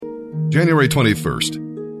January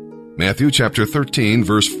 21st, Matthew chapter 13,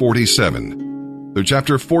 verse 47, through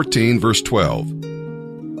chapter 14, verse 12.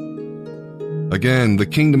 Again, the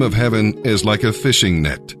kingdom of heaven is like a fishing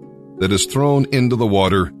net that is thrown into the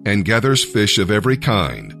water and gathers fish of every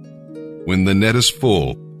kind. When the net is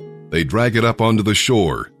full, they drag it up onto the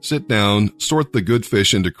shore, sit down, sort the good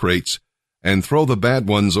fish into crates, and throw the bad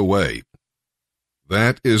ones away.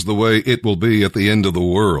 That is the way it will be at the end of the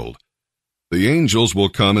world. The angels will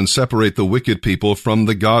come and separate the wicked people from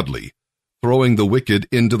the godly, throwing the wicked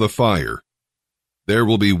into the fire. There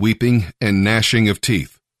will be weeping and gnashing of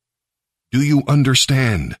teeth. Do you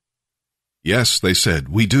understand? Yes, they said,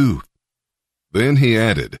 we do. Then he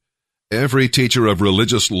added, every teacher of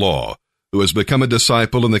religious law who has become a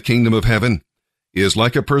disciple in the kingdom of heaven is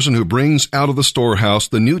like a person who brings out of the storehouse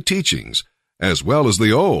the new teachings as well as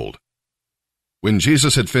the old. When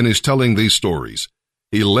Jesus had finished telling these stories,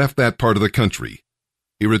 he left that part of the country.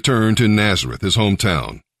 He returned to Nazareth, his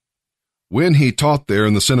hometown. When he taught there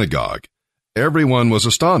in the synagogue, everyone was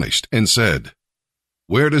astonished and said,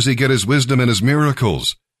 where does he get his wisdom and his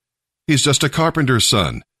miracles? He's just a carpenter's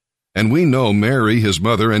son, and we know Mary, his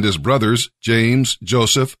mother, and his brothers, James,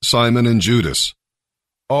 Joseph, Simon, and Judas.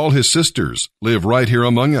 All his sisters live right here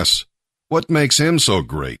among us. What makes him so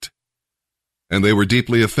great? And they were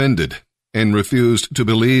deeply offended and refused to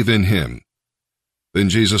believe in him. Then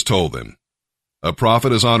Jesus told them, a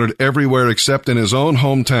prophet is honored everywhere except in his own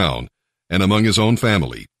hometown and among his own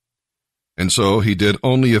family. And so he did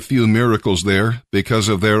only a few miracles there because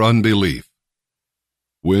of their unbelief.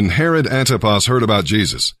 When Herod Antipas heard about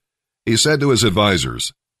Jesus, he said to his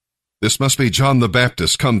advisers, this must be John the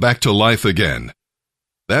Baptist come back to life again.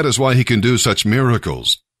 That is why he can do such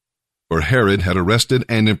miracles. For Herod had arrested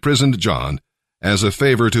and imprisoned John as a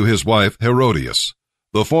favor to his wife Herodias,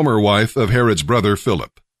 the former wife of Herod's brother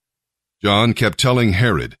Philip. John kept telling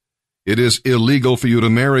Herod, it is illegal for you to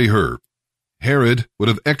marry her. Herod would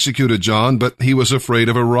have executed John, but he was afraid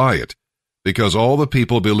of a riot, because all the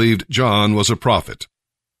people believed John was a prophet.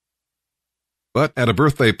 But at a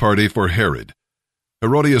birthday party for Herod,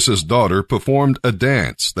 Herodias' daughter performed a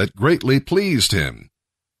dance that greatly pleased him.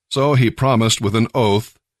 So he promised with an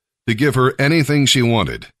oath to give her anything she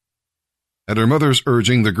wanted. At her mother's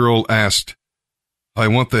urging, the girl asked, I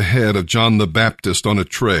want the head of John the Baptist on a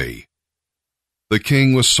tray. The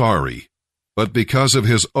king was sorry, but because of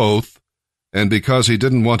his oath, and because he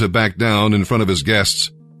didn't want to back down in front of his guests,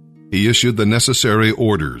 he issued the necessary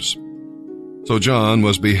orders. So John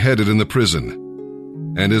was beheaded in the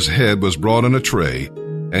prison, and his head was brought on a tray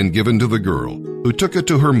and given to the girl, who took it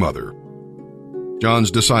to her mother.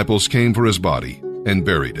 John's disciples came for his body and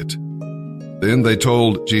buried it. Then they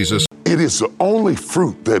told Jesus, it is the only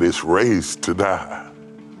fruit that is raised to die.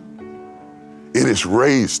 It is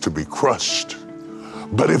raised to be crushed.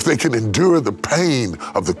 But if they can endure the pain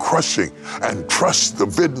of the crushing and trust the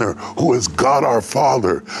vintner who is God our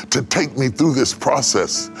Father to take me through this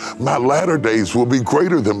process, my latter days will be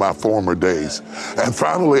greater than my former days. And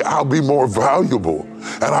finally, I'll be more valuable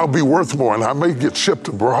and I'll be worth more, and I may get shipped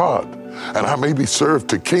abroad and I may be served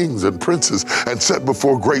to kings and princes and set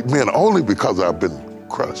before great men only because I've been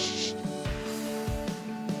crushed.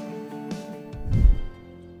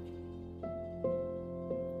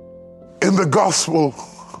 In the Gospel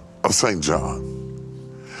of St.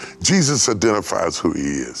 John, Jesus identifies who he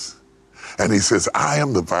is. And he says, I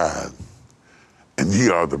am the vine, and ye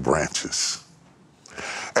are the branches.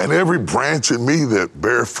 And every branch in me that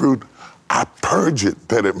bear fruit, I purge it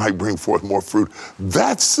that it might bring forth more fruit.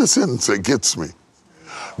 That's the sentence that gets me.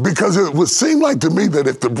 Because it would seem like to me that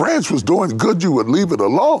if the branch was doing good, you would leave it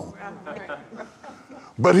alone.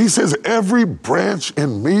 But he says, every branch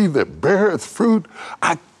in me that beareth fruit,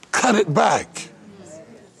 I cut it back.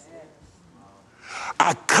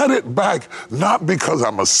 I cut it back not because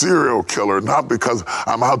I'm a serial killer, not because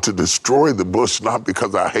I'm out to destroy the bush, not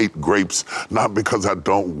because I hate grapes, not because I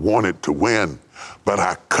don't want it to win, but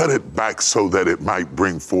I cut it back so that it might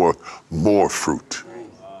bring forth more fruit.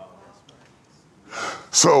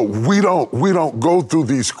 So we don't go through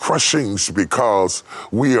these crushings because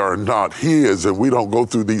we are not his, and we don't go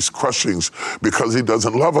through these crushings because he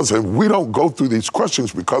doesn't love us, and we don't go through these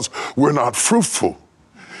crushings because we're not fruitful.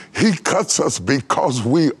 He cuts us because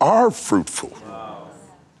we are fruitful.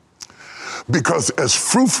 Because as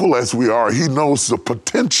fruitful as we are, he knows the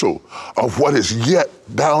potential of what is yet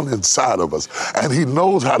down inside of us. And he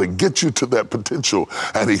knows how to get you to that potential.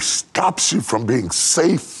 And he stops you from being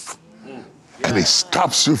safe. And he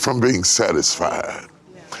stops you from being satisfied.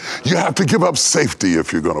 You have to give up safety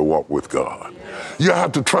if you're going to walk with God. You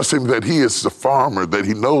have to trust him that he is the farmer, that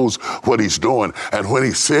he knows what he's doing. And when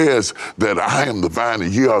he says that I am the vine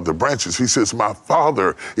and ye are the branches, he says, my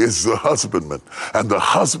Father is the husbandman, and the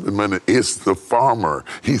husbandman is the farmer.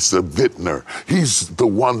 He's the vintner. He's the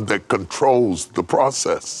one that controls the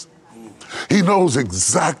process. He knows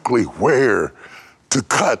exactly where to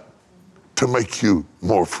cut to make you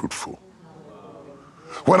more fruitful.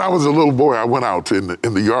 When I was a little boy, I went out in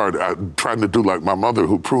the yard trying to do like my mother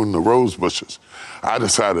who pruned the rose bushes. I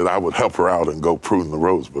decided I would help her out and go prune the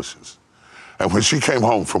rose bushes. And when she came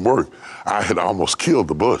home from work, I had almost killed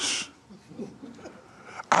the bush.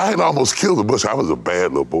 I was a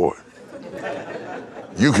bad little boy.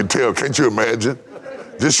 You can tell, can't you imagine?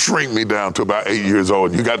 Just shrink me down to about 8 years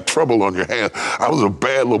old and you got trouble on your hands. I was a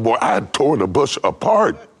bad little boy. I had torn the bush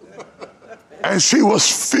apart. And she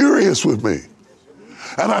was furious with me.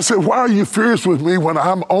 And I said, why are you furious with me when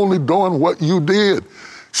I'm only doing what you did?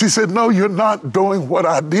 She said, no, you're not doing what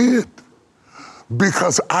I did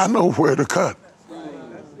because I know where to cut.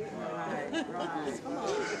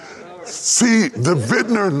 See, the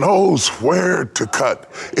vintner knows where to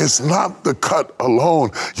cut. It's not the cut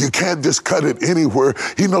alone. You can't just cut it anywhere.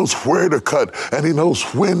 He knows where to cut, and he knows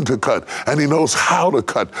when to cut, and he knows how to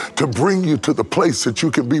cut to bring you to the place that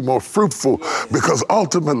you can be more fruitful, because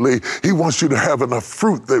ultimately he wants you to have enough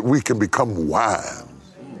fruit that we can become wine,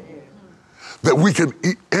 that we can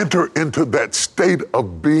enter into that state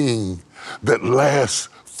of being that lasts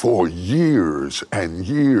for years and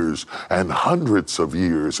years and hundreds of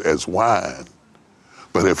years as wine.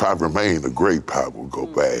 But if I remain a grape, I will go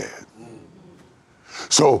bad.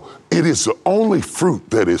 So it is the only fruit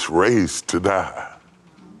that is raised to die.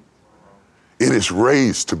 It is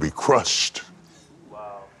raised to be crushed.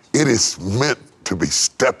 It is meant to be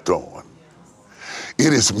stepped on.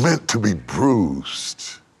 It is meant to be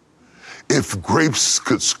bruised. If grapes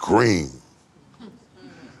could scream,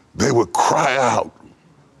 they would cry out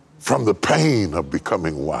from the pain of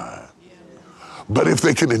becoming wine. But if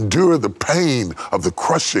they can endure the pain of the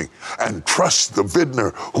crushing and trust the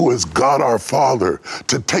vintner who is God our Father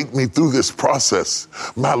to take me through this process,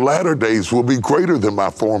 my latter days will be greater than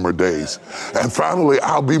my former days. And finally,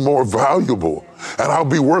 I'll be more valuable and I'll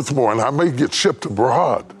be worth more, and I may get shipped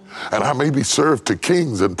abroad and I may be served to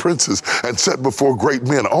kings and princes and set before great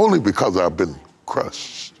men only because I've been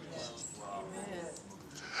crushed.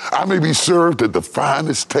 I may be served at the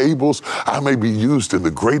finest tables. I may be used in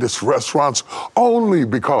the greatest restaurants only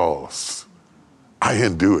because I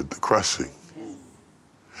endured the crushing.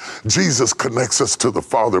 Jesus connects us to the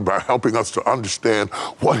Father by helping us to understand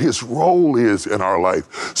what his role is in our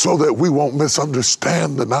life so that we won't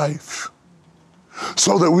misunderstand the knife,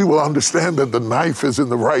 so that we will understand that the knife is in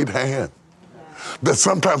the right hand. That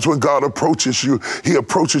sometimes when God approaches you, he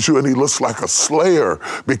approaches you and he looks like a slayer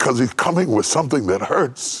because he's coming with something that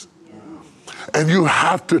hurts. And you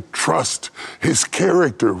have to trust his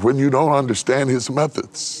character when you don't understand his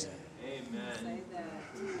methods. Amen.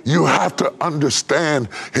 You have to understand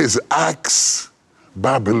his acts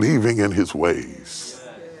by believing in his ways.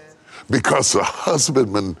 Because the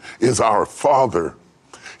husbandman is our Father.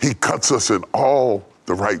 He cuts us in all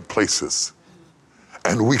the right places.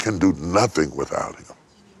 And we can do nothing without him.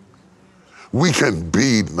 We can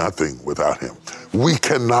be nothing without him. We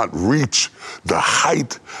cannot reach the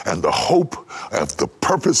height and the hope of the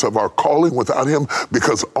purpose of our calling without him,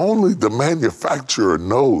 because only the manufacturer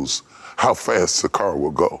knows how fast the car will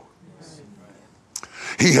go.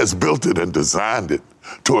 He has built it and designed it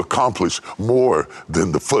to accomplish more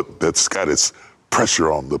than the foot that's got its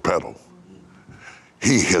pressure on the pedal.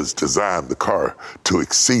 He has designed the car to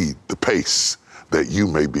exceed the pace that you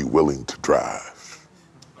may be willing to drive.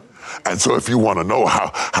 And so if you want to know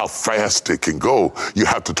how fast it can go, you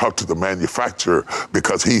have to talk to the manufacturer,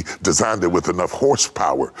 because he designed it with enough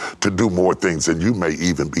horsepower to do more things than you may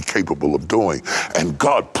even be capable of doing. And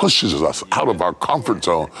God pushes us out of our comfort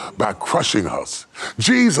zone by crushing us.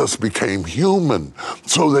 Jesus became human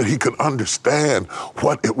so that he could understand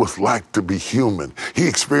what it was like to be human. He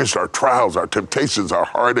experienced our trials, our temptations, our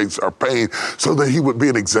heartaches, our pain, so that he would be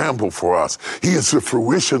an example for us. He is the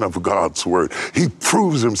fruition of God's word. He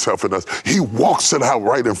proves himself in us. He walks it out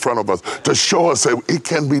right in front of us to show us that it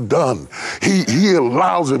can be done. He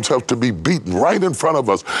allows himself to be beaten right in front of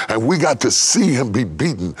us, and we got to see him be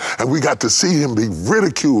beaten, and we got to see him be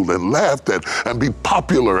ridiculed and laughed at and be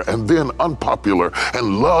popular and then unpopular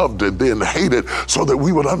and loved and then hated, so that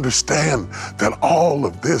we would understand that all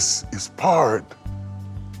of this is part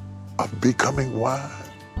of becoming wine.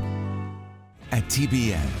 At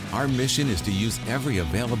TBN, our mission is to use every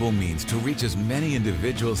available means to reach as many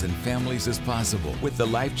individuals and families as possible with the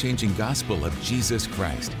life-changing gospel of Jesus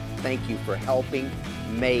Christ. thank you for helping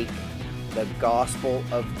make the gospel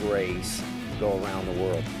of grace go around the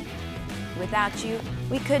world. Without you,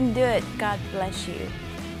 we couldn't do it. God bless you.